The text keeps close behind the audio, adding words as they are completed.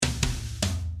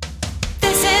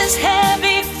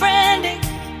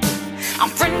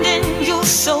you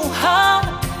so hard,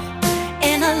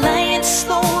 an alliance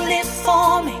slowly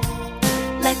forming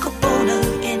like a boulder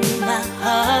in my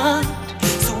heart.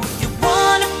 So if you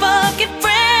wanna fucking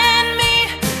friend me,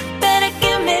 better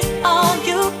give me all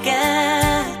you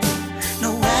got.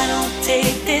 No, I don't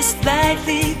take this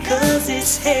lightly, cause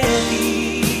it's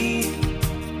heavy,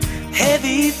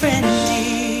 heavy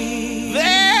friendly.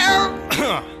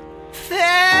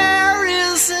 There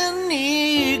is an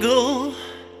eagle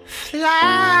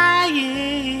flying.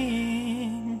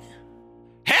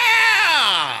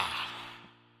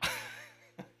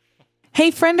 Hey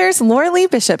frienders, Laura Lee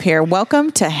Bishop here.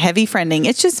 Welcome to Heavy Friending.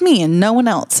 It's just me and no one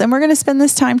else. And we're going to spend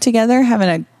this time together having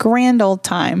a grand old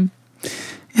time.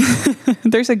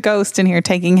 There's a ghost in here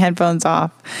taking headphones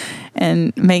off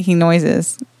and making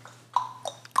noises.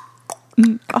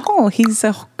 Oh, he's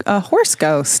a horse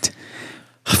ghost.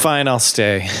 Fine, I'll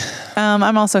stay.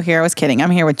 I'm also here. I was kidding.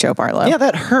 I'm here with Joe Barlow. Yeah,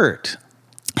 that hurt.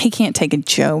 He can't take a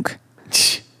joke.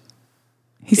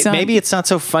 Maybe it's not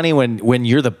so funny when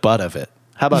you're the butt of it.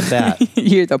 How about that?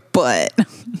 You're the butt.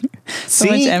 So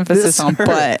much emphasis on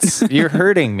butt. You're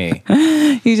hurting me.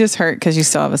 You just hurt because you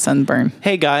still have a sunburn.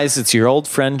 Hey guys, it's your old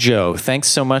friend Joe. Thanks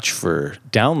so much for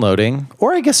downloading,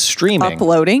 or I guess streaming.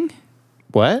 Uploading?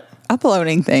 What?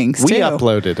 Uploading things We too.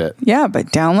 uploaded it. Yeah, but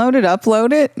download it,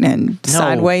 upload it, and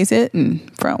sideways it,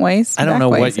 and frontways. I don't know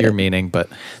what you're meaning, but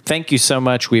thank you so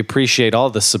much. We appreciate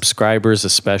all the subscribers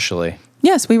especially.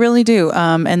 Yes, we really do.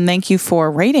 And thank you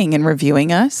for rating and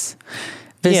reviewing us.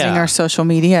 Visiting our social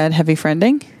media at Heavy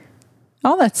Friending.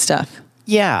 All that stuff.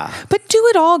 Yeah. But do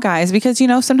it all, guys, because,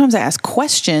 sometimes I ask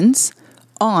questions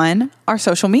on our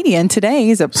social media. And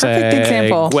today is a perfect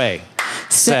example. Segue.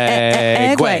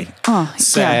 Oh,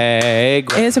 yeah.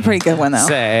 It is a pretty good one, though.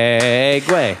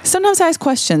 Segue. Sometimes I ask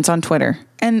questions on Twitter.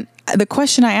 And the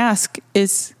question I ask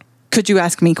is, could you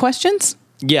ask me questions?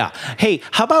 Yeah. Hey,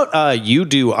 how about you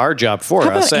do our job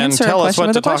for us and tell us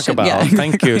what to talk about? Yeah.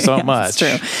 Thank you so much.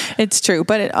 It's true.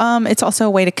 But it's also a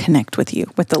way to connect with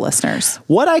you, with the listeners.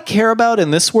 What I care about in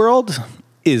this world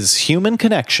is human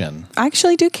connection. I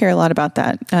actually do care a lot about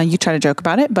that. You try to joke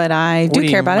about it, but I do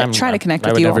care about it. Try to connect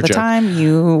with you all the time.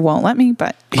 You won't let me,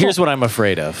 but cool. Here's what I'm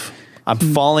afraid of. I'm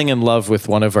falling in love with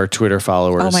one of our Twitter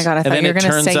followers. Oh my God. I thought you were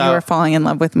going to say you were falling in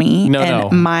love with me. No.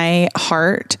 My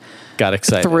heart got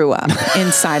excited. Threw up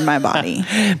inside my body.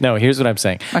 No, here's what I'm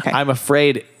saying. Okay. I'm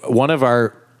afraid one of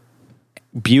our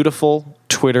beautiful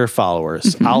Twitter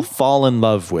followers, I'll fall in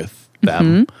love with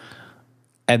them.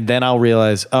 And then I'll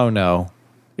realize, oh no,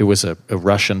 it was a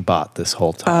Russian bot this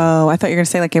whole time. Oh, I thought you were going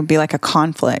to say like it'd be like a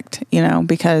conflict,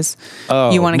 because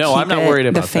you want to keep I'm not worried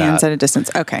about the fans that. at a distance.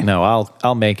 Okay. No,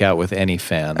 I'll make out with any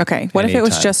fan. Okay. What if it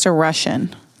was just a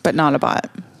Russian, but not a bot?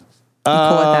 You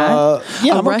cool with that?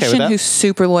 Yeah, a I'm okay Russian with that. who's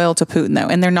super loyal to Putin, though.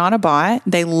 And they're not a bot.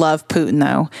 They love Putin,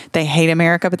 though. They hate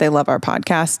America, but they love our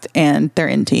podcast, and they're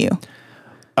into you.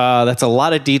 That's a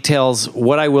lot of details.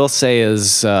 What I will say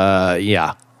is,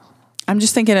 yeah. I'm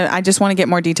just thinking, I just want to get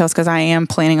more details because I am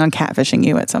planning on catfishing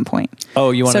you at some point.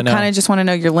 Oh, you want to know? So kind of just want to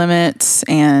know your limits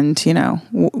and,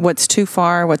 what's too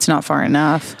far, what's not far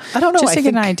enough. I don't know. Just to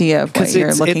get an idea of what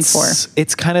you're looking for.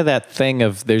 It's kind of that thing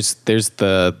of there's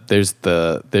the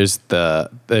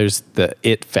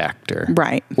it factor.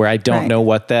 Right. Where I don't know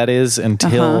what that is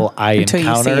until I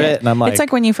encounter it. And I'm like, it's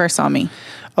like when you first saw me.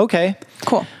 Okay.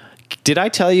 Cool. Did I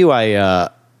tell you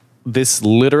this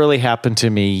literally happened to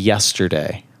me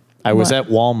yesterday? I was at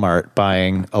Walmart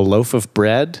buying a loaf of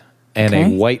bread and a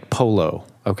white polo.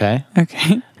 Okay.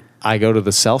 Okay. I go to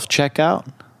the self-checkout.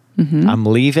 I'm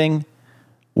leaving.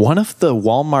 One of the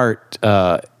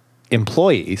Walmart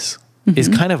employees is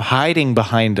kind of hiding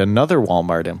behind another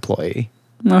Walmart employee.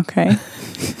 Okay.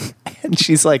 And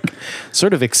she's like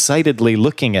sort of excitedly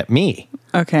looking at me.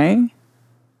 Okay.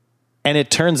 And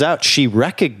it turns out she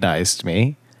recognized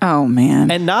me. Oh, man.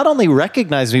 And not only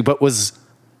recognized me, but was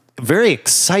very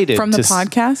excited from the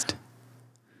podcast.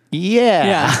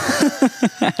 Yeah.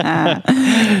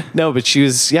 No, but she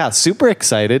was super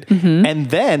excited. And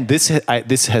then this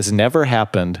has never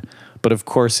happened, but of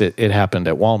course it happened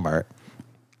at Walmart.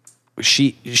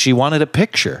 She wanted a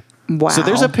picture. Wow. So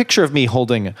there's a picture of me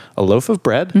holding a loaf of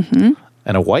bread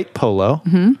and a white polo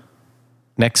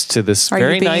next to this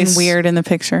very nice. Are you being weird in the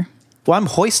picture? Well, I'm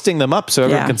hoisting them up so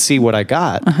everyone can see what I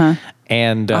got.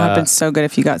 And it'd been so good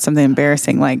if you got something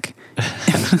embarrassing like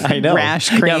I know rash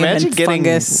cream and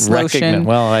fungus lotion.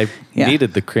 Well, I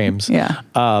needed the creams. Yeah.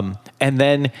 And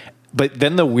then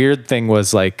the weird thing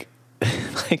was like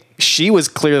she was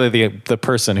clearly the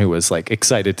person who was like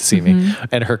excited to see me,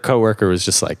 and her coworker was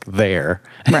just like there.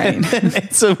 Right. And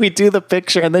so we do the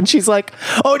picture, and then she's like,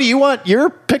 "Oh, do you want your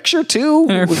picture too?"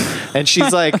 And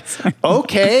she's like,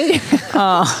 "Okay."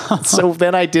 So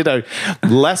then I did a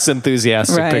less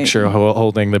enthusiastic Right. picture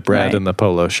holding the bread Right. and the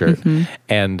polo shirt,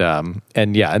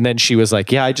 and yeah, and then she was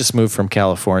like, "Yeah, I just moved from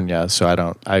California, so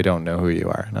I don't know who you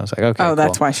are." And I was like, "Okay." Oh,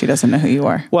 that's cool. why she doesn't know who you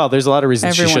are. Well, there's a lot of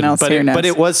reasons she Everyone shouldn't, else but here knows. but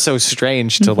it was so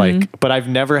strange to like. But I've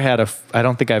never had I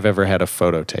don't think I've ever had a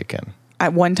photo taken.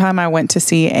 At one time, I went to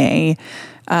see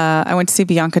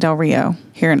Bianca Del Rio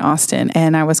here in Austin,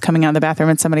 and I was coming out of the bathroom,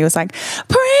 and somebody was like,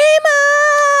 "Primo!"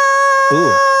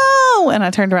 And I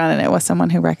turned around, and it was someone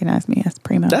who recognized me as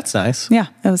Primo. That's nice. Yeah,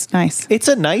 it was nice. It's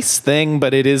a nice thing,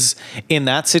 but it is in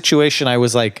that situation. I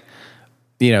was like,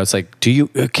 it's like, do you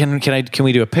can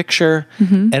we do a picture?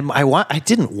 And I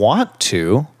didn't want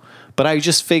to, but I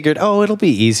just figured, it'll be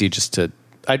easy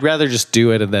I'd rather just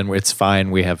do it, and then it's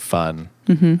fine. We have fun,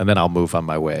 and then I'll move on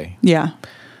my way. Yeah.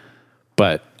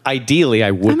 But ideally,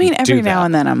 I wouldn't. I mean, every do now that.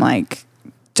 and then I'm like,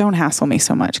 don't hassle me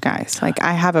so much, guys. Like,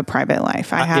 I have a private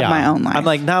life. I have my own life. I'm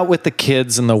like, not with the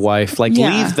kids and the wife. Like,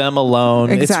 Yeah. leave them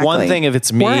alone. Exactly. It's one thing if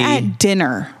it's me. We're at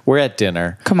dinner. We're at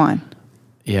dinner. Come on.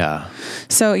 Yeah.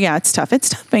 So, yeah, it's tough. It's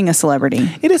tough being a celebrity.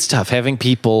 It is tough having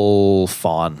people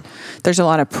fawn. There's a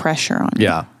lot of pressure on you.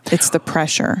 Yeah. It's the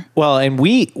pressure. Well,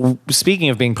 and speaking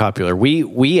of being popular,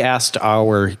 we asked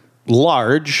our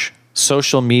large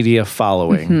social media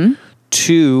following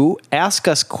to ask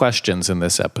us questions in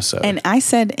this episode. And I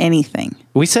said anything.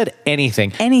 We said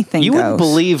anything. Anything You wouldn't goes.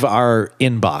 believe our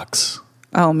inbox.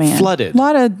 Oh, man. Flooded. A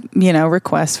lot of,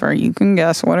 requests for, you can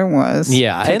guess what it was.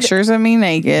 Yeah, and Pictures of me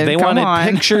naked. They Come wanted on.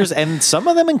 pictures, and some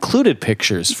of them included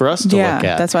pictures for us to Yeah, look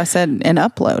at. that's why I said and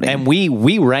uploading. And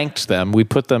we ranked them. We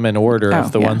put them in order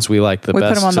of the ones we liked the we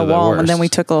best. put them on to the wall, worst. and then we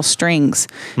took little strings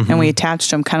and we attached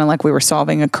them kind of like we were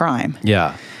solving a crime.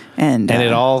 Yeah. And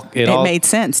it all made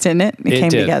sense, didn't it? It came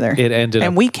did. together. It ended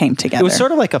and up- we came together. It was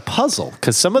sort of like a puzzle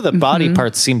because some of the body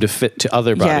parts seemed to fit to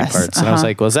other body Yes, parts, and I was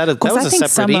like, "Was that Course, was I a think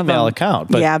separate some of email them- account?"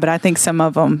 But yeah, but I think some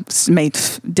of them made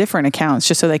different accounts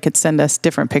just so they could send us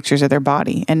different pictures of their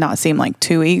body and not seem like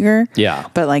too eager. Yeah.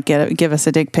 but like give us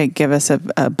a dick pic, give us a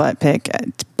butt pic,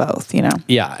 both.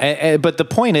 yeah, but the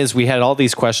point is, we had all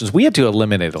these questions. We had to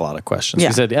eliminate a lot of questions. Yeah.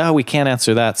 We said, "Oh, we can't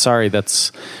answer that. Sorry,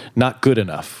 that's not good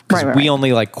enough." Because Right. we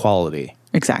only like quality,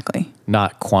 Exactly.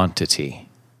 not quantity.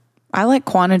 I like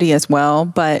quantity as well,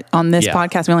 but on this Yeah.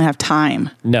 podcast, we only have time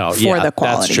No, for yeah, the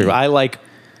quality. that's true. I like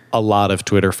a lot of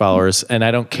Twitter followers, and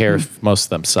I don't care if most of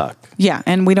them suck. Yeah,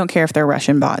 and we don't care if they're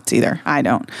Russian bots either. I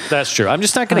don't. That's true. I'm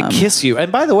just not going to kiss you.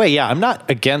 And by the way, yeah, I'm not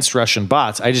against Russian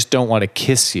bots. I just don't want to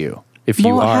kiss you if you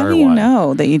Well, are how do you one.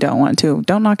 know that you don't want to?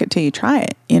 Don't knock it till you try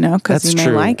it, because That's you may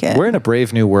true. like it. We're in a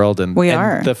brave new world, and We and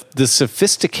are. the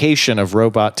sophistication of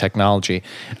robot technology.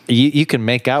 You can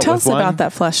make out Tell with us one. about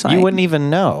that fleshlight. You wouldn't even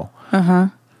know.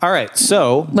 All right,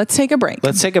 so Let's take a break.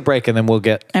 let's take a break, and then we'll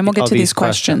get all to these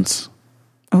questions.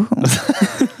 Ooh.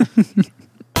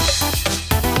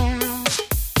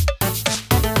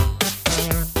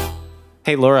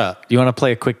 Hey, Laura, you want to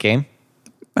play a quick game?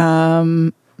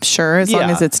 Sure, as long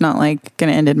Yeah. as it's not like going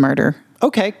to end in murder.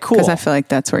 Okay, cool. Because I feel like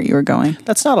that's where you were going.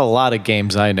 That's not a lot of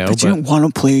games I know, but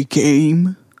want to play a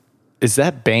game? is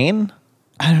that Bane?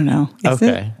 I don't know. Is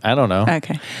Okay, I don't know. it?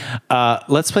 Okay.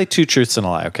 Let's play 2 truths and a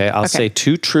lie, okay? I'll say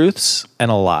 2 truths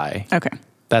and a lie. Okay.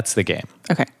 That's the game.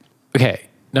 Okay. Okay,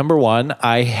 number 1,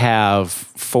 I have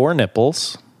 4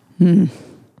 nipples.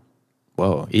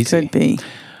 Whoa, easy. Could be.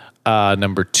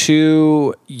 Number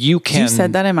 2, you can... You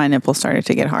said that and my nipples started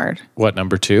to get hard. What,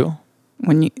 number 2?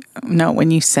 When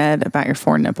you said about your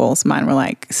 4 nipples, mine were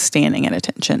like standing at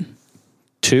attention.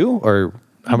 2? Or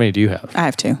how many do you have? I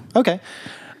have 2. Okay.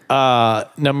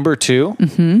 Number 2,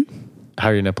 how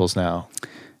are your nipples now?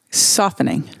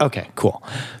 Softening. Okay, cool.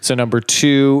 So number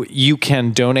 2, you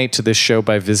can donate to this show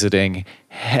by visiting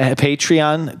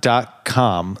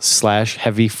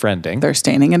patreon.com/heavyfriending. They're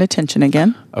standing at attention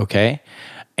again. Okay.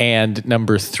 And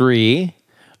number 3,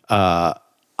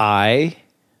 I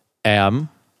am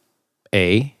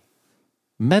a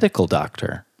medical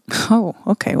doctor. Oh,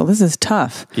 okay. Well, this is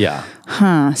tough. Yeah.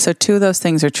 So 2 of those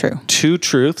things are true. 2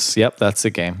 truths. Yep, that's the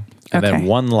game. And then Okay.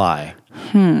 1 lie.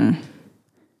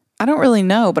 I don't really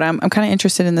know, but I'm kind of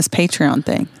interested in this Patreon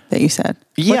thing that you said.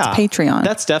 Yeah. What's Patreon?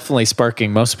 That's definitely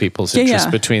sparking most people's interest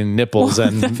yeah. between nipples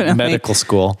and definitely. medical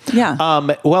school. Yeah.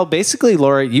 Well, basically,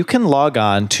 Laura, you can log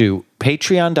on to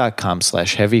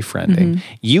patreon.com/heavyfriending.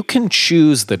 You can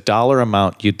choose the dollar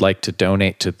amount you'd like to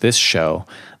donate to this show.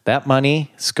 That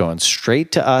money is going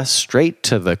straight to us, straight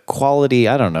to the quality.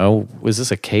 I don't know. Was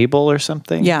this a cable or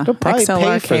something? Yeah, They'll probably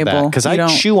XLR pay for that cable. because You I don't-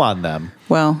 chew on them.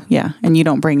 Well, yeah, and you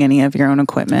don't bring any of your own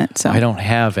equipment, so I don't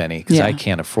have any because Yeah. I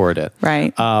can't afford it.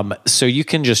 Right. So you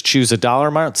can just choose a dollar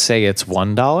amount. Say it's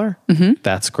 $1.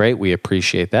 That's great. We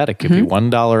appreciate that. It could be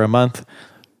 $1 a month,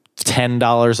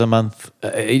 $10 a month,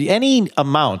 any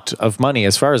amount of money,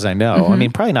 as far as I know. I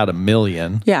mean, probably not $1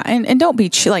 million. Yeah, and don't be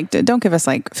don't give us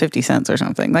like 50 cents or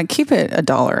something. Like keep it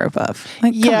 $1 above.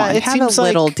 Like come Yeah, on, it have seems a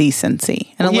little like-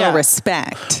 decency and a Yeah. little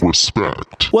respect.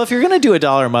 Well, if you're going to do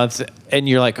 $1 a month and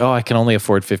you're like, oh, I can only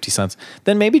afford 50 cents,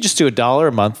 then maybe just do $1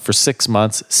 a month for 6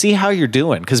 months. See how you're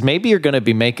doing. Because maybe you're going to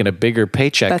be making a bigger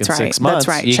paycheck That's in right. 6 months.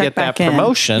 That's right. You Check get that back in.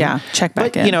 promotion. Yeah, check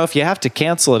back but, in. you know, if you have to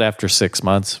cancel it after 6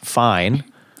 months, fine.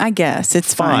 I guess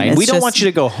it's fine. Fine. It's We don't just- want you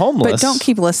to go homeless. But don't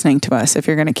keep listening to us if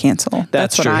you're going to cancel.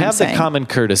 That's what true. I'm Have saying. the common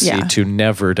courtesy Yeah. to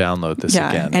never download this Yeah,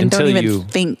 again and until don't even you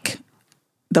think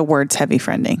the words heavy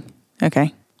friending.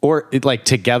 Okay. or like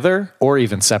together or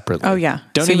even separately. Oh, yeah.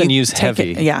 Don't So even you use take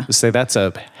heavy. it- yeah. Say that's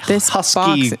a This husky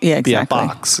box- yeah, exactly.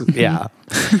 box. Yeah.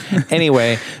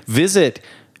 Anyway, visit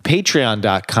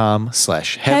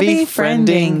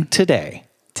patreon.com/heavyfriending today.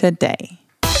 Today.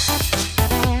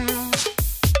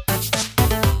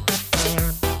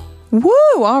 Woo!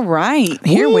 All right,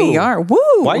 here we Woo. are. Woo!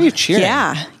 Why are you cheering?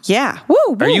 Yeah, yeah.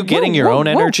 Woo! Are you getting your own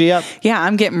energy up? Yeah,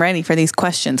 I'm getting ready for these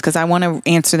questions because I want to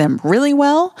answer them really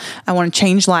well. I want to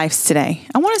change lives today.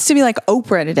 I want us to be like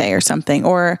Oprah today or something,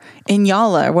 or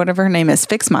Inyala or whatever her name is.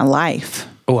 Fix my life.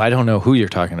 Oh, I don't know who you're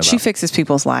talking about. She fixes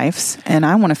people's lives, and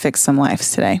I want to fix some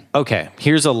lives today. Okay,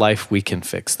 here's a life we can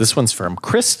fix. This one's from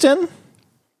Kristen.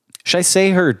 Should I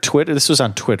say her Twitter? This was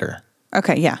on Twitter.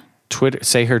 Okay, yeah, Twitter.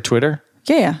 Say her Twitter.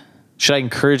 yeah. Should I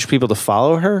encourage people to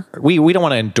follow her? We don't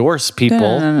want to endorse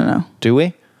people. No. Do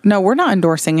we? No, we're not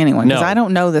endorsing anyone because No. I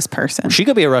don't know this person. She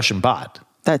could be a Russian bot.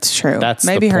 That's true. That's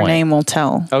the Maybe her point. name will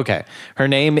tell. Okay. Her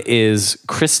name is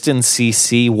Kristen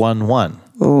CC11.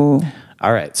 Ooh.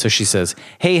 All right. So she says,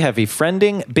 hey, heavy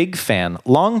friending, big fan,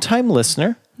 longtime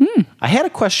listener. I had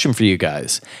a question for you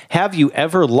guys. Have you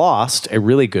ever lost a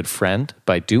really good friend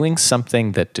by doing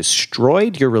something that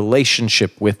destroyed your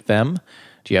relationship with them?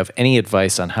 Do you have any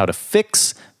advice on how to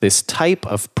fix this type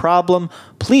of problem?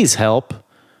 Please help.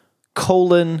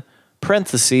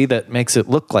 Parenthesis that makes it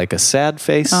look like a sad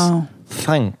face. Oh.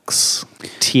 Thanks.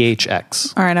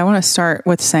 THX. All right. I want to start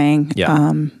with saying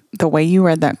Yeah. the way you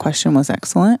read that question was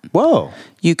excellent. Whoa.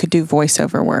 You could do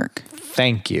voiceover work.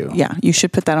 Thank you. Yeah. You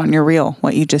should put that on your reel,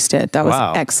 what you just did. That was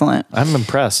Wow. excellent. I'm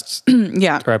impressed.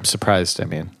 Yeah. Or I'm surprised, I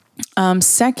mean.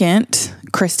 Second,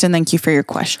 Kristen, thank you for your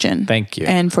question. Thank you.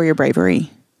 And for your bravery.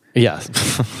 Yeah.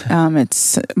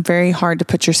 It's very hard to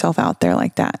put yourself out there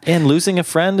like that. And losing a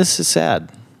friend is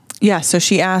sad. Yeah. So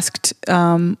she asked,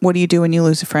 what do you do when you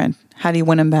lose a friend? How do you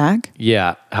win them back?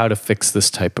 Yeah. How to fix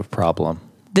this type of problem.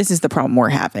 This is the problem we're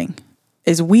having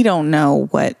is we don't know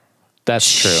what That's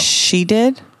true. she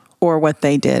did or what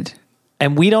they did.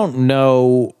 And we don't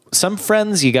know. Some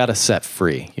friends you got to set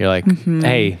free. You're like,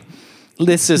 hey,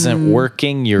 this isn't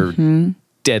working. You're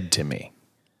dead to me.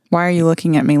 Why are you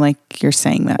looking at me like you're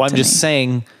saying that? Well, I'm to just me?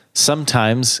 saying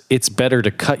sometimes it's better to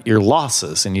cut your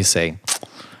losses and you say,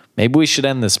 maybe we should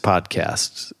end this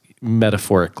podcast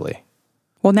metaphorically.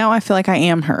 Well, now I feel like I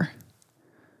am her.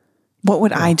 What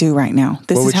would I do right now?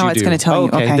 This What is would how you it's do? going to tell Oh,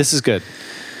 you. Okay. This is good.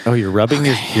 Oh, you're rubbing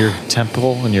your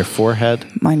temple and your forehead.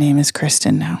 My name is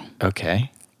Kristen now.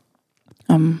 Okay.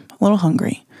 I'm a little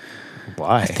hungry.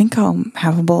 Why? I think I'll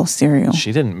have a bowl of cereal.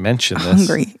 She didn't mention this.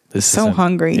 Hungry. This So isn't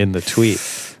hungry. in the tweet.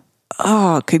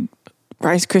 Oh, could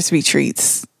Rice Krispie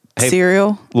treats Hey.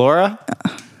 cereal? Laura?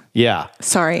 Yeah.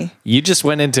 Sorry. You just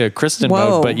went into Kristen Whoa.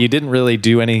 mode, but you didn't really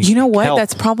do any. You know what? help.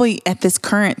 That's probably at this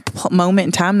current moment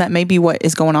in time, that may be what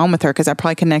is going on with her because I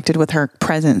probably connected with her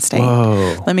present state.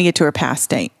 Whoa. Let me get to her past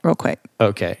state real quick.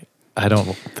 Okay. I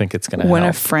don't think it's going to When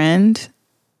help. a friend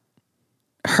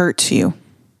hurts you,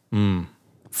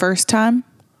 first time,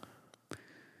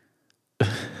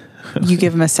 you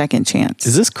give them a second chance.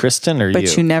 Is this Kristen or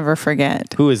but you never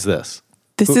forget. Who is this?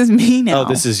 This is me now. Oh,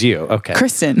 this is you. Okay.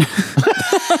 Kristen.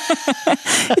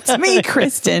 It's me,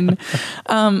 Kristen.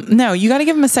 No, you got to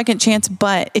give them a second chance,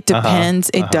 but it depends.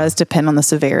 It does depend on the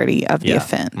severity of the Yeah.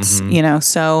 offense, you know?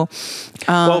 So,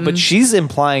 well, but she's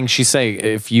implying, she's saying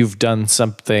if you've done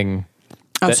something.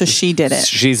 so she did it.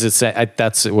 She's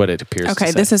that's what it appears. Okay,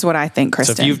 to say. this is what I think, So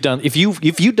Kristen. if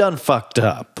you've done fucked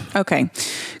up. Okay.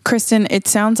 Kristen, it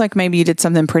sounds like maybe you did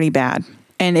something pretty bad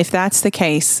And if that's the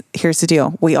case, here's the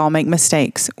deal. We all make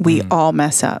mistakes. We all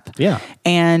mess up. Yeah.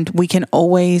 And we can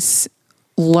always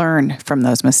learn from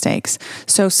those mistakes.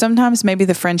 So sometimes maybe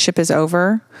the friendship is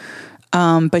over,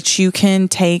 but you can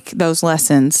take those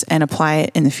lessons and apply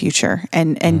it in the future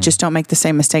and just don't make the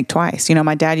same mistake twice. You know,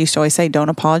 my dad used to always say, don't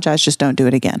apologize, just don't do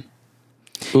it again.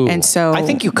 Ooh. And so I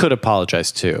think you could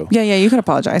apologize too. Yeah, you could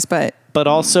apologize, but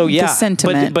also, yeah,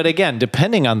 sentiment. But again,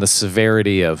 depending on the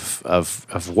severity of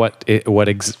what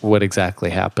exactly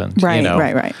happened, right, you know,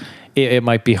 right. It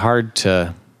might be hard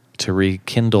to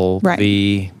rekindle Right.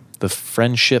 the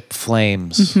friendship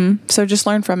flames. So just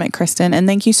learn from it, Kristen. And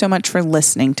thank you so much for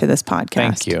listening to this podcast.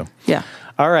 Thank you. Yeah.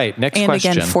 All right, next And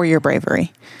question. again, for your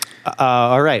bravery.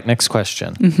 All right, next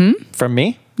question. From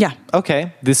me? Yeah.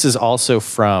 Okay. This is also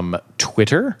from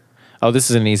Twitter. Oh, this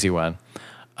is an easy one.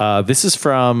 This is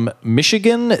from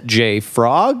Michigan J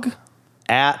Frog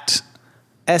at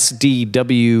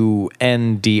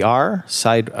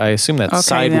SDWNDR. I assume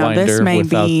that's Okay, now Sidewinder this may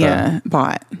without be the.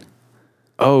 bought.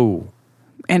 Oh.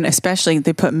 And especially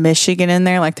they put Michigan in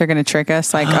there like they're going to trick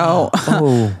us. Like,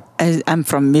 I'm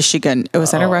from Michigan.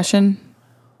 Was that a Russian?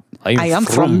 I am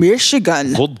from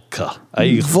Michigan. Vodka.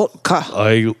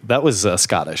 Vodka. That was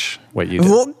Scottish. What you did.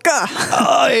 Vodka.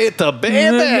 I ate a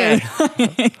baby.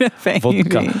 Baby.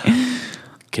 Vodka.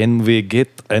 Can we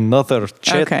get another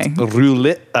chat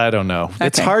roulette? I don't know.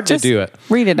 It's Okay, hard to just do it.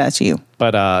 Read it as you.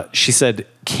 But she said,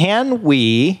 can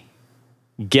we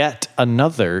get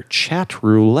another chat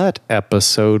roulette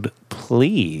episode,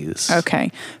 please? Okay.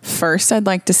 First, I'd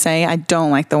like to say I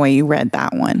don't like the way you read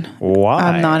that one. Why?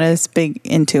 I'm not as big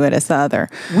into it as the other.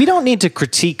 We don't need to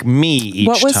critique me each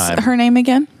What was time. her name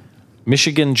again?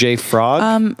 Michigan J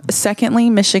Frog.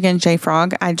 Secondly, Michigan J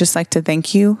Frog, I'd just like to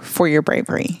thank you for your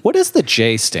bravery. What does the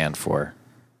J stand for?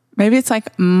 Maybe it's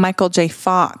like Michael J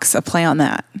Fox, a play on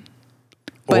that.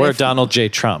 But Or if- Donald J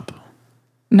Trump?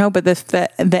 No, but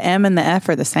the M and the F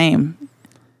are the same.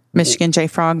 Michigan J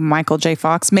Frog, Michael J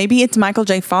Fox. Maybe it's Michael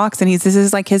J Fox, and this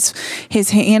is like his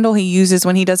handle he uses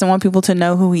when he doesn't want people to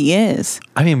know who he is.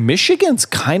 I mean, Michigan's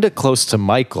kind of close to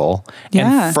Michael,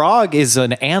 Yeah. and frog is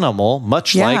an animal,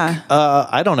 much Yeah. like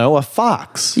I don't know, a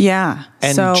fox. Yeah.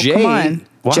 And so Jay, come on,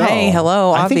 wow. Jay.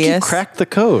 Hello, I obvious. think you cracked the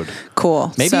code.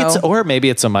 Cool. Maybe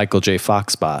it's a Michael J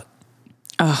Fox bot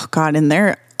Oh God, and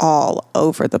they're all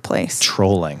over the place.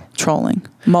 trolling. Trolling,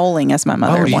 moling, as my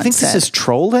mother Oh, do you once think said. this is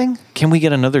trolling? Can we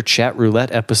get another chat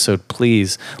roulette episode,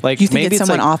 please? Like You think maybe it's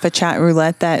someone off a chat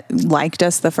roulette that liked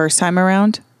us the first time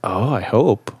around Oh, I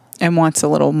hope. and wants a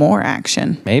little more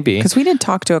action? Maybe. Because we did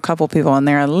talk to a couple people in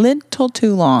there a little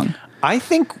too long. I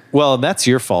think. Well, that's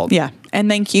your fault. Yeah. And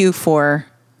thank you for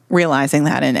realizing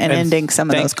that and ending some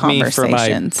of those thank me for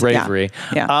conversations. my bravery.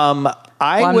 Yeah. I'm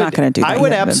not gonna do that. I You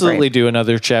would haven't been absolutely brave. do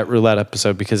another chat roulette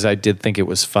episode because I did think it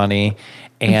was funny,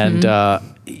 and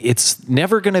it's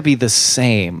never going to be the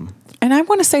same. And I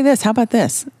want to say this. How about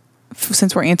this?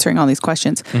 Since we're answering all these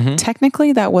questions, Mm-hmm.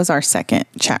 technically that was our second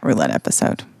chat roulette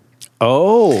episode.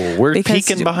 Oh, we're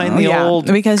peeking behind the old.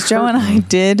 Because Joe and I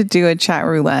did do a chat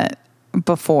roulette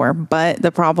before, but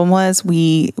the problem was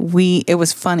we it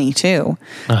was funny too.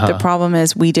 The problem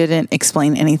is we didn't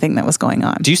explain anything that was going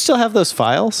on. Do you still have those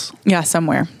files? Yeah,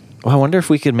 somewhere. Well, I wonder if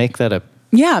we could make that a.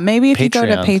 Yeah, maybe if you go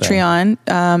to Patreon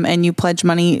Patreon and you pledge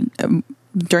money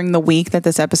during the week that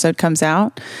this episode comes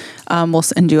out, we'll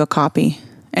send you a copy,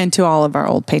 and to all of our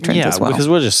old patrons Yeah, as well. because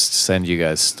we'll just send you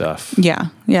guys stuff. Yeah,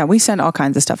 we send all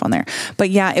kinds of stuff on there. But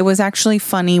yeah, it was actually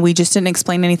funny. We just didn't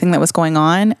explain anything that was going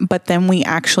on, but then we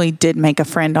actually did make a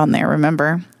friend on there,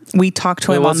 remember? We talked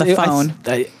to him on the phone.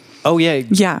 Oh yeah.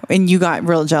 Yeah, and you got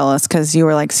real jealous because you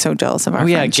were like so jealous of our Oh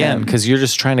yeah, friendship. again, because you're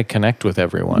just trying to connect with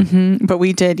everyone. But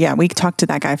we did, yeah, we talked to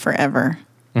that guy forever.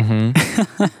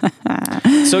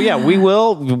 So yeah, we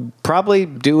will probably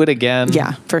do it again.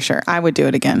 Yeah, for sure. I would do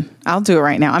it again. I'll do it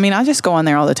right now. I mean, I just go on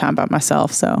there all the time by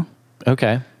myself, so.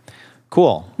 Okay.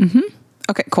 Cool.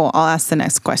 Okay, cool. I'll ask the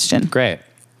next question. Great.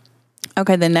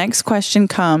 Okay, the next question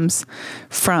comes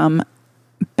from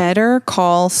Better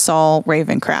Call Saul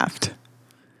Ravencraft.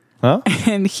 Huh?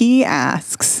 And he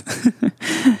asks,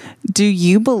 do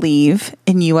you believe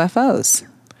in UFOs?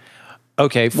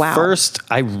 Okay. Wow. First,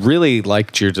 I really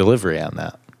liked your delivery on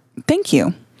that. Thank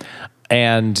you.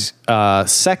 And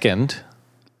second,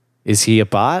 is he a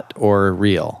bot or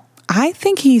real? I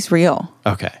think he's real.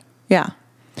 Okay. Yeah,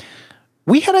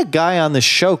 We had a guy on the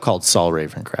show called Saul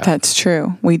Ravencraft, that's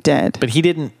true. We did. but he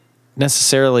didn't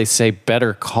necessarily say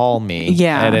 "better call me"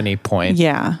 Yeah. at any point.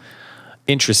 Yeah.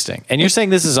 Interesting. And you're saying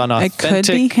this is on It authentic?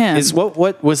 could be him. Is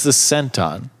what was the scent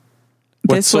on?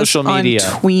 What This social was media?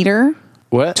 on Tweeter.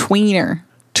 What Tweener.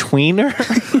 tweener?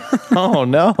 Oh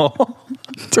no!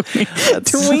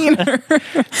 Tweener.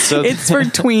 So It's for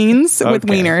tweens with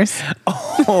Okay. wieners.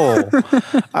 Oh,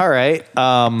 all right.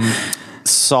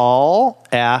 Saul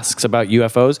asks about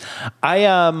UFOs.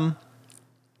 I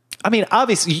mean,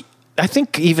 obviously, I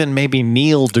think even maybe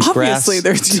Neil deGrasse. Obviously,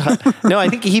 there's- no. I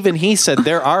think even he said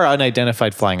there are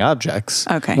unidentified flying objects.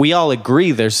 Okay. we all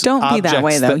agree there's. Don't be that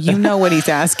way, objects though. You know what he's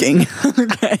asking.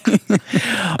 Okay.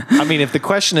 I mean, if the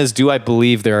question is, do I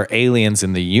believe there are aliens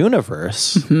in the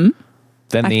universe? Then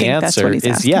I the think that's answer what he's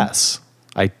is asking. yes.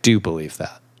 I do believe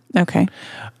that. Okay.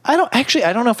 I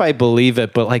don't know if I believe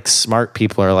it, but like smart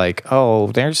people are like,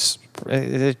 oh, there's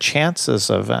chances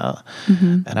of,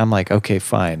 and I'm like, okay,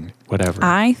 fine, whatever.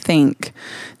 I think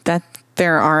that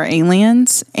there are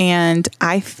aliens, and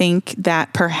I think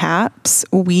that perhaps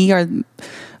we are.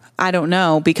 I don't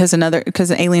know, because an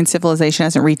alien civilization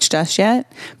hasn't reached us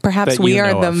yet. Perhaps That we you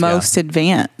are know the of, yeah. most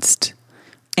advanced,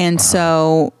 and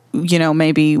so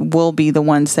maybe we'll be the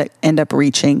ones that end up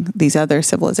reaching these other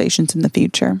civilizations in the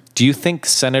future. Do you think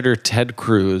Senator Ted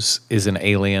Cruz is an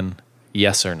alien?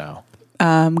 Yes or no?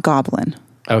 Goblin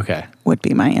Okay. would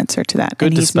be my answer to that. Good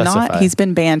and to he's specify. He's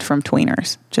been banned from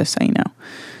tweeners, just so you know.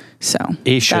 So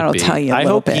He should that'll be. tell you a I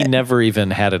little hope bit. he never even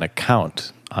had an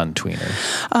account on Tweener.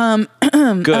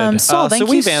 Good. Saul, thank you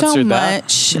we've so answered that.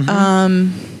 much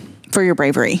for your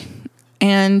bravery.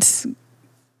 And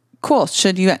cool.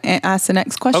 Should you ask the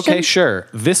next question? Okay, sure.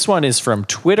 This one is from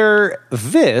Twitter.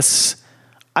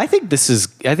 I think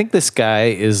this guy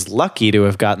is lucky to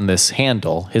have gotten this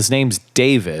handle. His name's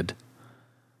David,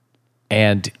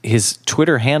 and his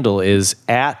Twitter handle is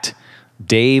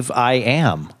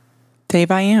 @DaveIam.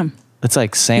 Dave, I am. It's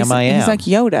like Sam He's, I am. He's like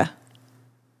Yoda.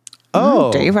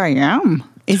 oh, Dave, I am.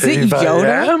 Is it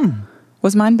Yoda? am.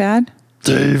 Was mine bad?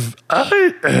 Dave,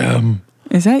 I am.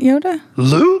 Is that Yoda?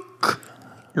 Luke.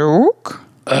 Luke.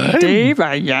 Dave,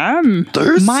 I am.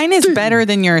 Mine is better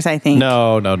than yours, I think.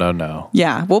 No.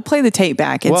 Yeah, we'll play the tape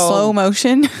back in Well- slow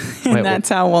motion, and Wait, that's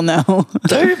how we'll know.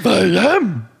 Dave, I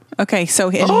am. Okay, so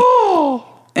Oh.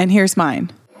 and here's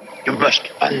mine. You must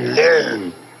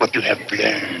unlearn what you have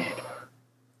learned.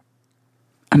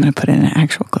 I'm going to put in an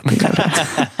actual clip of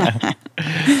Yoda.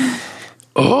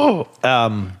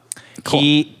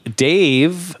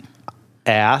 Dave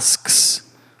asks,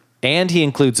 and he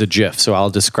includes a GIF, so I'll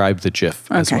describe the GIF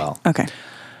as well. Okay.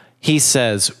 He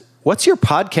says, "What's your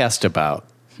podcast about?"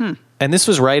 And this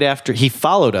was right after he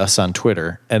followed us on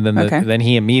Twitter, and then Okay. then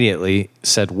he immediately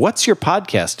said, "What's your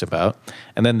podcast about?"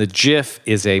 And then the GIF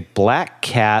is a black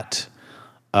cat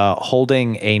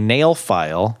holding a nail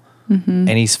file, and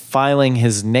he's filing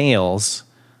his nails,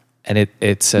 and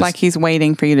it says Like he's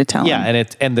waiting for you to tell him. and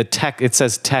it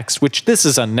says text, which this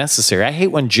is unnecessary. I hate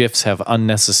when GIFs have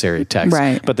unnecessary text.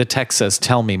 Right. But the text says,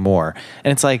 "Tell me more,"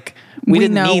 and it's like we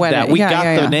didn't know need what that. it- We yeah, got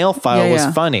yeah, the yeah. nail file Yeah, was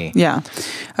yeah. funny. Yeah.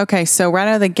 Okay, so right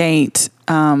out of the gate,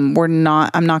 I'm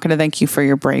not going to thank you for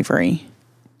your bravery.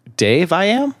 Dave, I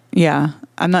am. Yeah,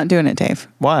 I'm not doing it, Dave.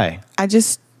 Why?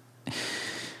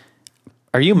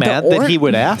 Are you mad that he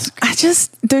would ask?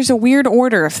 There's a weird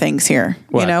order of things here.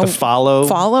 What, the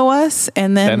follow us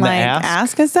and then the like ask?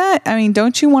 ask us that. I mean,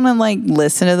 don't you want to like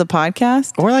listen to the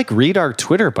podcast? Or like read our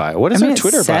Twitter bio? What does I mean, our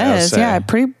Twitter bio says, say? yeah,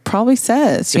 it probably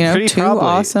says, It pretty two probably-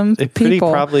 awesome it pretty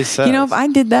people. probably says. If I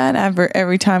did that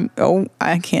every time,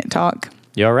 I can't talk.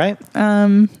 You all right?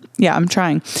 Yeah, I'm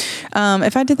trying.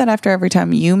 If I did that after every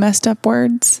time you messed up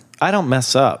words, I don't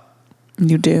mess up.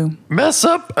 you do. Mess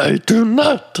up? I do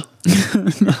not.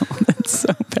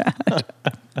 So bad.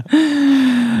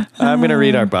 I'm going to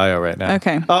read our bio right now.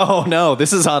 Okay. Oh, no.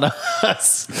 This is on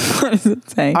us. What does it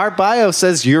say? Our bio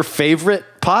says your new favorite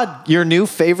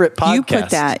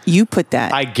podcast. You put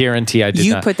that. I guarantee I did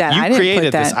you not. put that. You I didn't created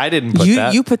put that. this. I didn't put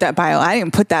that. You put that bio. I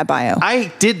didn't put that bio.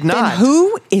 I did not. Then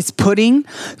who is putting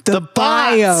the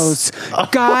bots. bios?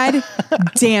 God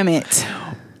damn it.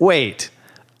 Wait.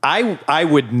 I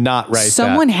would not write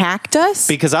Someone that. hacked us?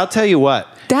 Because I'll tell you what.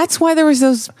 That's why there was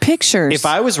those pictures. If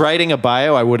I was writing a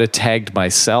bio, I would have tagged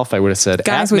myself. I would have said,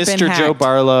 Guys, at we've been Mr. Joe hacked.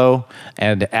 Barlow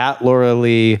and at Laura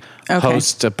Lee,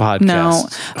 host a podcast. No.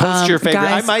 Host your favorite.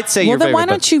 Guys, I might say well, your then favorite. why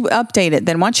don't you update it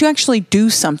then? Why don't you actually do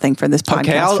something for this podcast?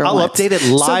 Okay, I'll once? update it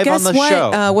live so guess on the what?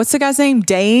 show. What's the guy's name?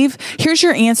 Dave. Here's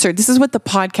your answer. This is what the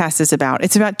podcast is about.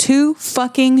 It's about two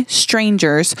fucking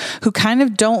strangers who kind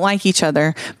of don't like each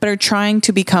other, but are trying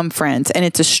to become friends. And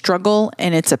it's a struggle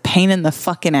and it's a pain in the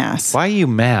fucking ass. Why are you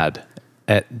mad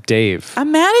at Dave?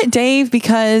 I'm mad at Dave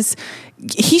because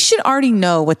he should already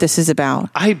know what this is about.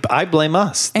 I blame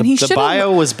us. And the he should've-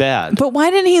 bio was bad. But why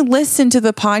didn't he listen to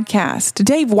the podcast?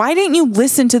 Dave, why didn't you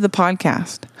listen to the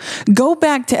podcast? Go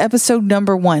back to episode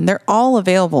number 1. They're all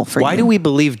available for you. Why do we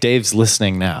believe Dave's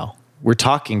listening now? We're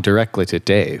talking directly to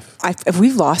Dave. If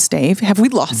we've lost Dave, have we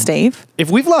lost Dave?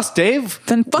 If we've lost Dave,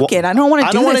 Then fuck it. I don't want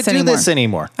to do this anymore. this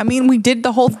anymore. I mean, we did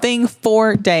the whole thing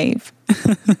for Dave.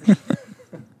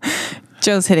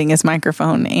 Joe's hitting his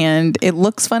microphone, and it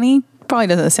looks funny. Probably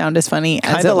doesn't sound as funny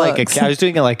as Kind it of like looks. a cat. I was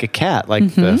doing it like a cat,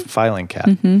 like the filing cat.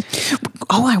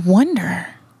 Oh, I wonder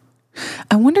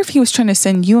if he was trying to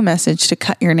send you a message to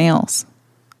cut your nails.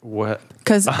 What?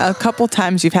 Because a couple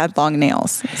times you've had long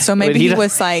nails. So maybe he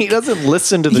was like... He doesn't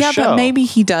listen to the show. Yeah, but maybe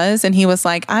he does. And he was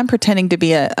like, I'm pretending to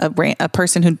be a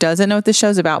person who doesn't know what the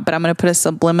show's about, but I'm going to put a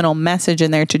subliminal message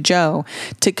in there to Joe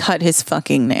to cut his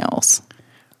fucking nails.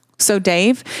 So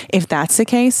Dave, if that's the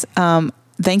case,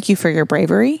 thank you for your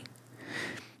bravery.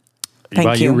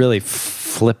 Thank you. You really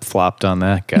flip-flopped on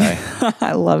that guy.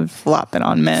 I love flopping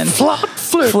on men.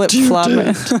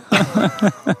 Flip-flopping.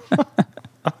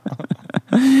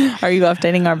 Are you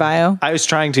updating our bio? I was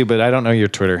trying to, but I don't know your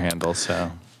Twitter handle,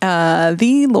 so.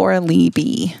 The Laura Lee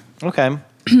B. Okay.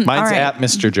 Mine's right. at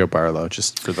Mr. Joe Barlow,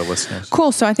 just for the listeners.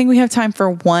 Cool. So I think we have time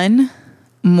for one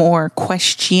more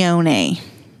questione.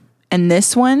 And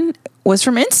this one was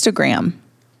from Instagram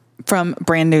from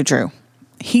Brand New Drew.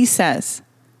 He says,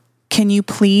 can you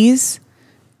please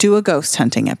do a ghost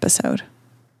hunting episode?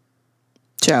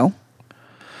 Joe?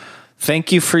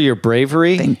 Thank you for your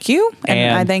bravery. Thank you.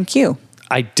 And I thank you.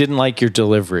 I didn't like your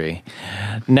delivery.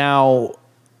 Now,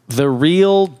 the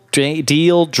real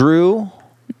deal, Drew.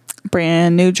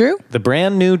 Brand New Drew? The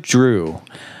Brand New Drew.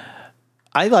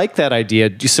 I like that idea.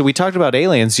 So we talked about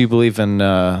aliens. Do you believe in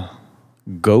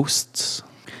ghosts?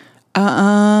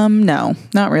 No,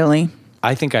 not really.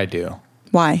 I think I do.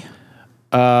 Why?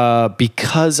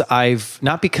 Because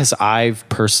I've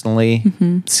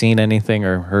personally seen anything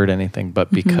or heard anything,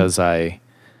 but because I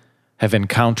have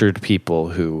encountered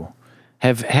people who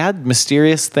have had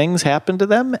mysterious things happen to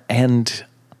them, and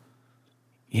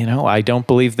I don't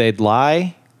believe they'd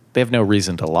lie. They have no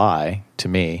reason to lie to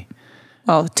me.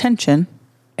 Well, tension.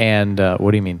 And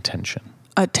what do you mean tension?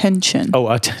 Attention. Oh,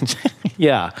 attention.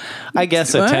 Yeah, I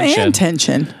guess attention. And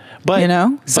tension. But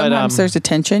sometimes there's a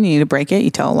tension. You need to break it.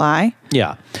 You tell a lie.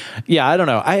 Yeah. I don't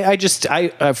know. I just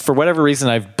for whatever reason,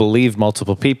 I've believed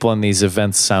multiple people, and these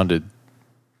events sounded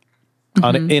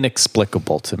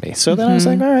inexplicable to me. So then I was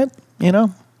like, all right,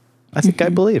 I think I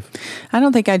believe. I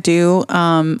don't think I do.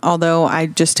 Although I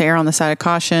just err on the side of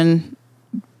caution.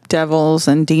 Devils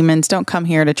and demons don't come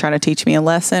here to try to teach me a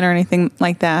lesson or anything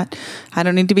like that. I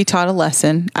don't need to be taught a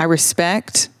lesson. I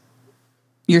respect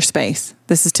your space.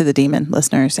 This is to the demon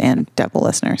listeners and devil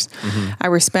listeners. I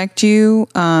respect you.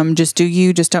 Just do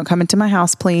you. Just don't come into my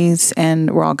house, please.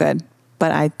 And we're all good.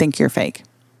 But I think you're fake.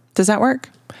 Does that work?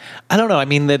 I don't know. I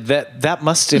mean, that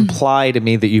must imply to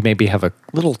me that you maybe have a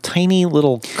tiny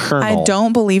little kernel. I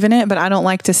don't believe in it, but I don't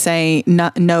like to say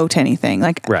no to anything.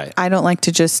 Like, right. I don't like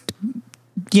to just,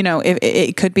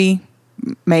 it could be.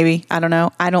 Maybe. I don't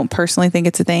know. I don't personally think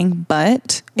it's a thing,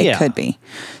 but it could be.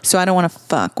 So I don't want to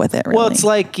fuck with it, really. Well, it's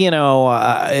like,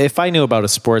 if I knew about a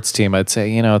sports team, I'd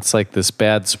say, it's like this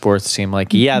bad sports team.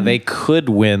 Like, they could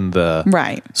win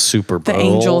the Super Bowl. The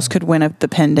Angels could win the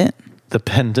pendant. The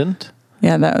pendant?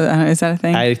 Yeah, is that a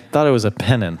thing? I thought it was a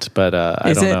pennant, but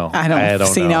I don't know. I don't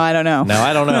see. No, I don't know. No,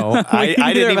 I don't know.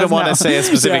 I didn't even want to say a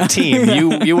specific team.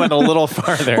 You went a little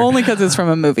farther. Only because it's from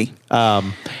a movie.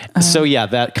 So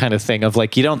that kind of thing of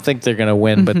like, you don't think they're going to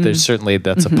win, but there's certainly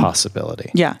that's a possibility.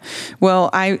 Yeah.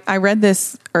 Well, I read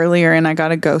this earlier, and I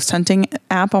got a ghost hunting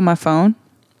app on my phone,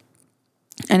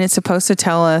 and it's supposed to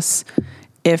tell us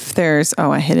if there's,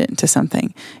 I hit it into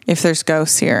something, if there's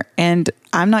ghosts here. And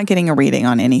I'm not getting a reading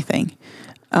on anything.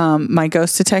 My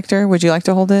ghost detector, would you like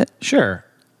to hold it? Sure.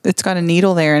 It's got a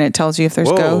needle there, and it tells you if there's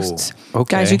ghosts.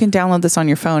 Okay. Guys, you can download this on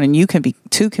your phone, and you can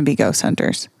be ghost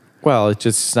hunters. Well,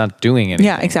 it's not doing anything.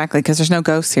 Yeah, exactly, because there's no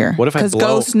ghosts here. What if I blow? Because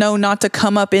ghosts know not to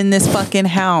come up in this fucking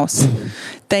house.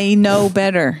 They know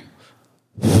better.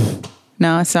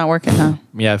 No, it's not working, huh?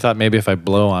 Yeah, I thought maybe if I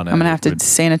blow on it. I'm going to have to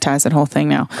sanitize that whole thing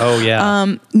now. Oh,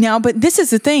 yeah. Now, but this is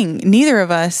the thing. Neither of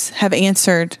us have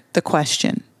answered the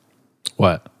question.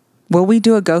 What? Will we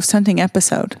do a ghost hunting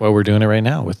episode? Well, we're doing it right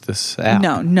now with this app.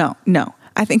 No.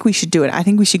 I think we should do it. I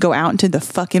think we should go out into the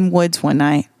fucking woods one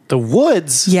night. The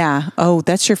woods? Yeah. Oh,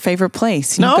 that's your favorite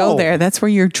place. You No. go there. That's where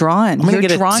you're drawn. I'm going You're to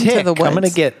get drawn a tick. to the woods. I'm going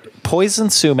to get poison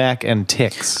sumac and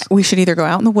ticks. We should either go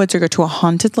out in the woods or go to a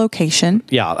haunted location.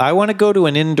 Yeah, I want to go to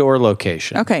an indoor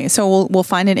location. Okay, so we'll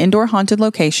find an indoor haunted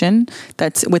location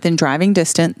that's within driving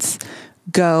distance.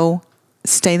 Go,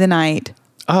 stay the night,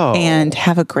 and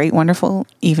have a great, wonderful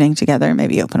evening together.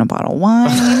 Maybe open a bottle of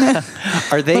wine,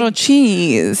 Are they? little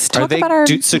cheese. Are Talk they? about our.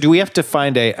 So do we have to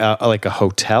find a like a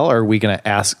hotel, or are we going to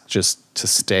ask just to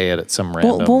stay at some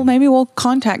random? Well, maybe we'll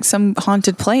contact some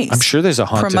haunted place. I'm sure there's a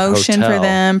haunted promotion hotel. for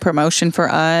them, promotion for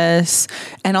us,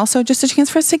 and also just a chance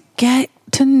for us to get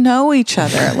to know each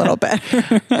other a little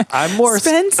better. I'm more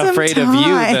Spend some afraid of you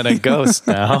time. than a ghost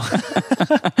now.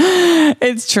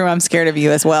 It's true. I'm scared of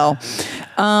you as well.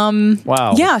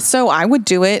 Wow. Yeah, so I would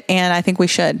do it, and I think we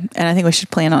should,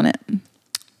 plan on it.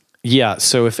 Yeah.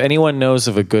 So if anyone knows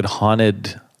of a good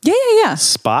haunted Yeah.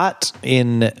 spot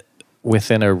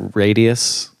within a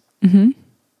radius,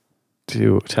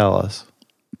 to tell us.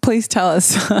 Please tell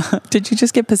us. Did you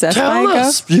just get possessed by a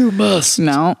ghost? You must.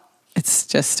 No, it's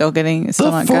just still getting. It's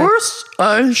still not good.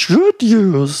 I should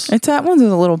use. It's that one's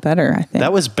a little better, I think.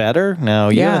 That was better. No,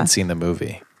 you Yeah. haven't seen the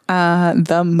movie.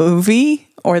 The movie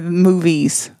or the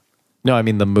movies? No, I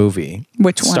mean the movie.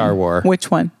 Which one? Star Wars.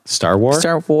 Which one? Star Wars.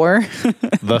 Star War.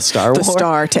 The Star The Wars.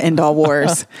 star to end all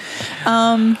wars.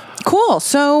 Cool.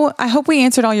 So I hope we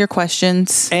answered all your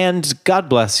questions. And God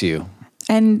bless you.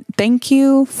 And thank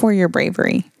you for your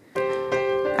bravery.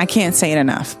 I can't say it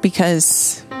enough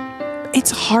because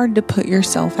it's hard to put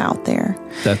yourself out there.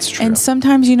 That's true. And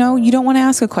sometimes, you don't want to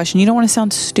ask a question. You don't want to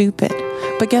sound stupid.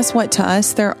 But guess what? To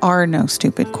us, there are no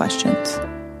stupid questions.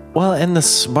 Well, and the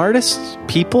smartest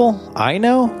people I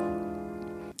know.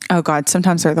 Oh, God.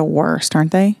 Sometimes they're the worst,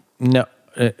 aren't they? No.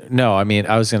 I mean,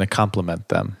 I was going to compliment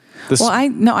them. Well, I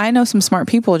know some smart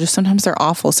people. Just sometimes they're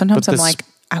awful. Sometimes But I'm like,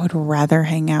 I would rather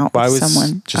hang out with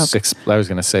someone. I was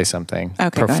going to say something Okay, go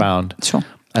ahead. profound. Sure.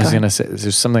 I was going to say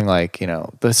there's something like,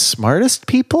 the smartest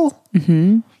people.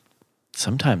 Mm-hmm.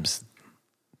 Sometimes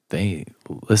they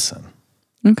listen.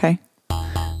 Okay.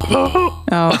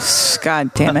 Oh,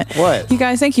 God damn it. What? You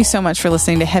guys, thank you so much for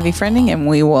listening to Heavy Friending, and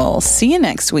we will see you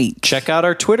next week. Check out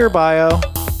our Twitter bio.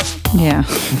 Yeah.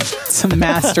 It's a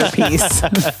masterpiece.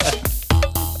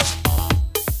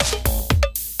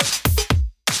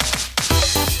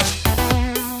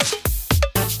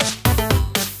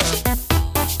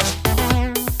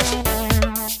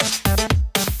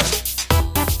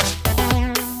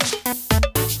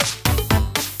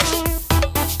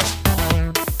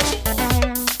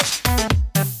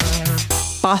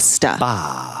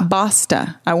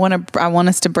 Basta. I want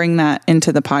us to bring that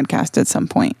into the podcast at some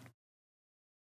point.